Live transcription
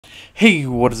Hey,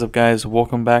 what is up guys?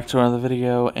 Welcome back to another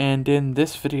video, and in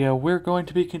this video we're going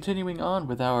to be continuing on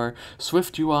with our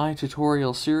SwiftUi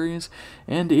tutorial series,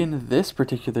 and in this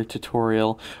particular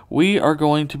tutorial we are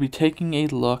going to be taking a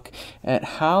look at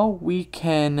how we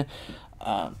can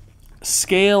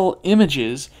scale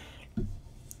images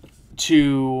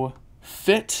to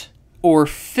fit or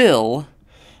fill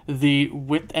the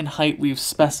width and height we've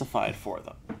specified for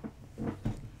them.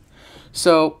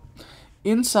 So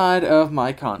inside of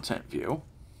my content view,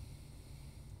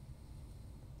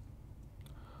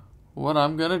 what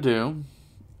I'm going to do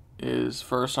is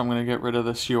first I'm going to get rid of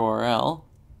this URL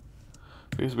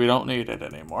because we don't need it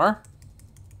anymore.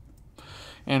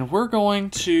 And we're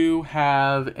going to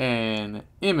have an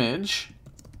image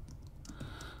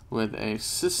with a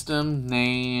system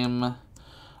name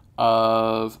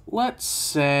of, let's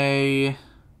say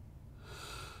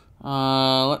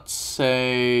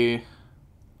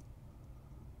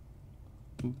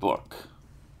book.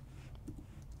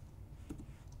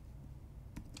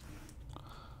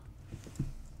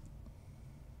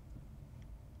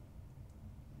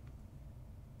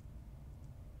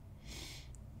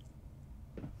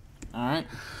 All right.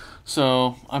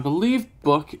 So I believe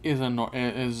book is a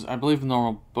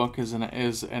normal book is a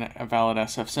valid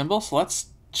SF symbol. So let's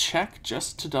check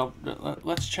just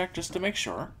to make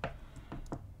sure.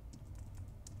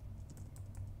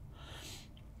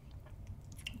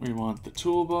 We want the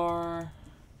toolbar,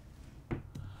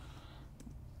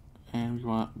 and we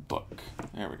want book.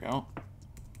 There we go.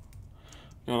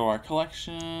 Go to our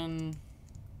collection.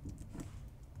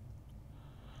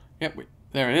 Yep,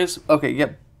 there it is. Okay,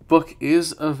 yep, book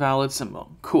is a valid symbol.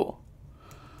 Cool.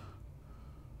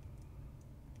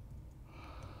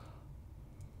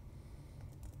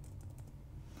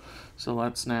 So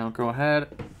let's now go ahead,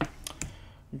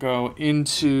 go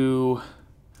into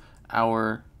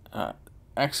our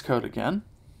Xcode again.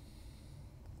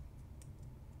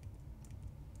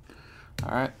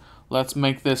 All right, let's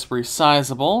make this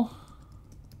resizable.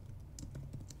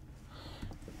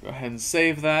 Go ahead and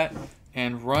save that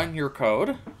and run your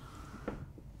code.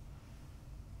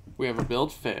 We have a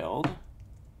build failed.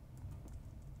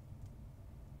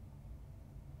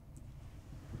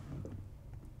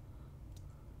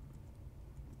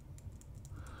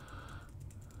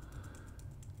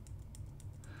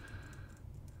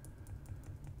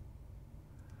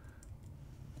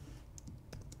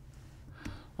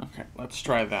 Okay, let's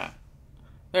try that.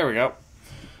 There we go.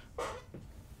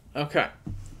 Okay.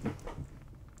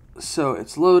 So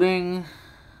it's loading,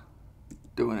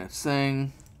 doing its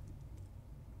thing.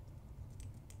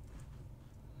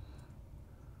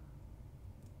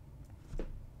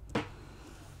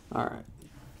 All right.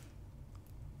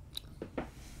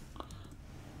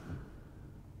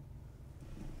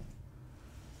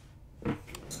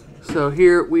 So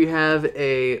here we have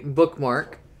a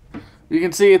bookmark. You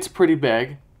can see it's pretty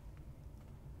big.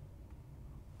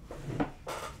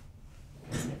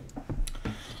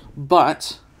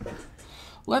 But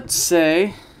let's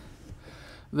say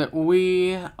that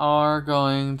we are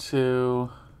going to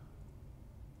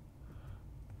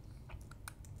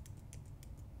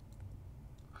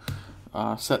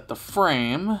set the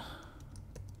frame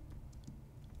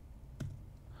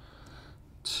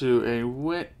to a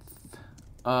width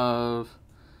of,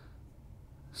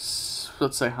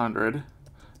 let's say 100,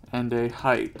 and a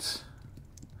height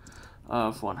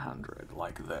of 100,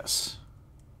 like this.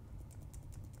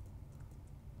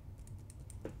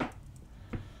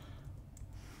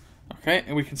 Okay,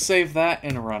 and we can save that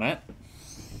and run it.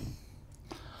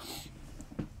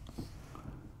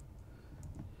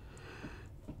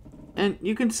 And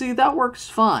you can see that works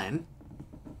fine.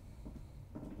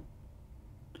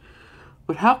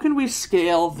 But how can we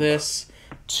scale this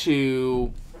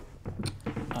to...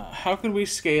 how can we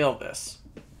scale this?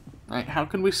 Right? How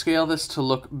can we scale this to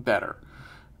look better?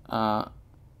 Well,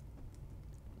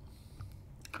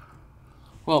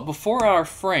 before our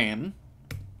frame,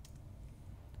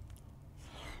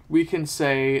 we can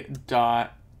say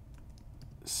dot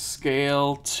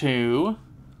scale to,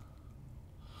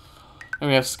 and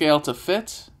we have scale to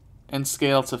fit and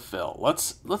scale to fill.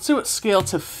 Let's see what scale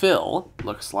to fill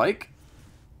looks like.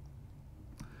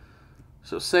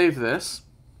 So save this,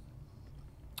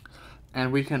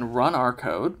 and we can run our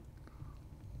code.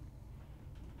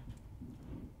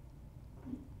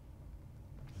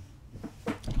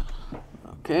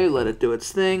 Okay, let it do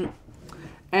its thing,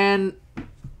 and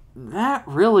that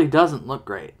really doesn't look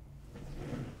great.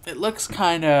 It looks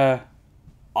kind of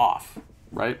off,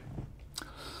 right?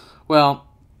 Well,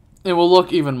 it will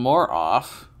look even more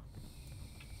off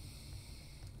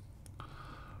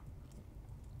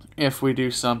if we do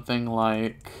something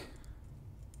like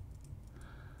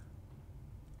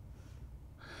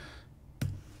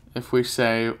if we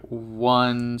say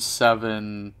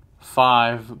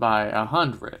 175 by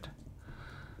 100.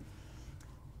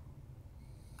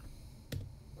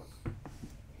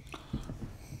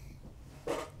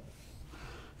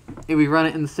 If we run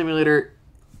it in the simulator,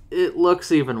 it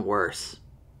looks even worse.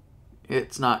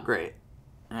 It's not great.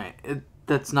 All right,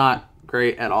 that's not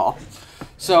great at all.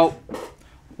 So,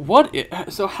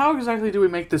 so how exactly do we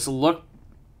make this look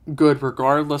good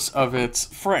regardless of its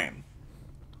frame?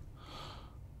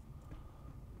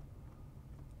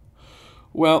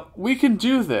 Well, we can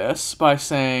do this by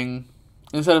saying,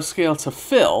 instead of scale to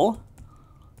fill,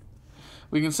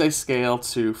 we can say scale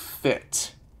to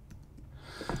fit.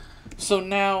 So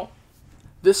now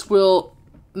this will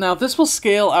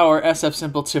scale our SF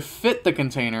simple to fit the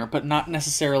container, but not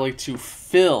necessarily to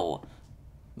fill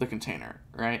the container,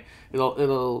 right?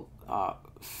 It'll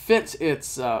fit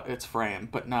its frame,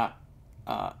 but not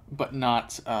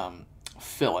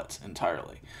fill it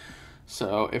entirely.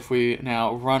 So if we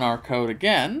now run our code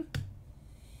again,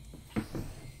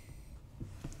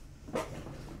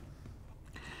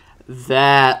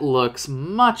 that looks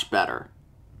much better.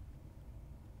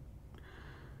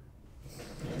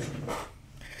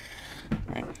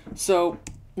 Right. So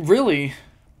really,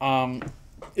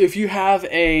 if you have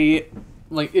a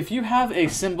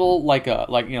symbol like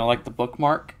the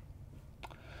bookmark,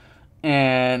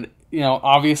 and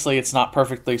obviously it's not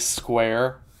perfectly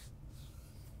square,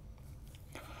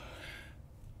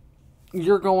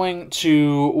 you're going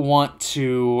to want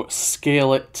to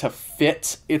scale it to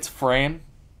fit its frame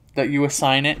that you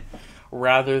assign it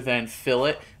rather than fill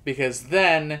it, because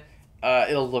then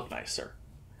it'll look nicer,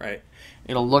 right?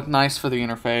 It'll look nice for the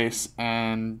interface,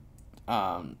 and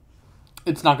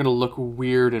it's not going to look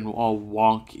weird and all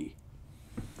wonky.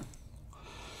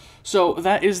 So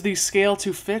that is the scale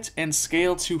to fit and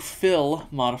scale to fill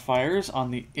modifiers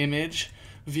on the image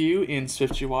view in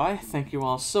SwiftUi. Thank you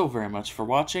all so very much for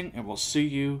watching, and we'll see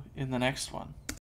you in the next one.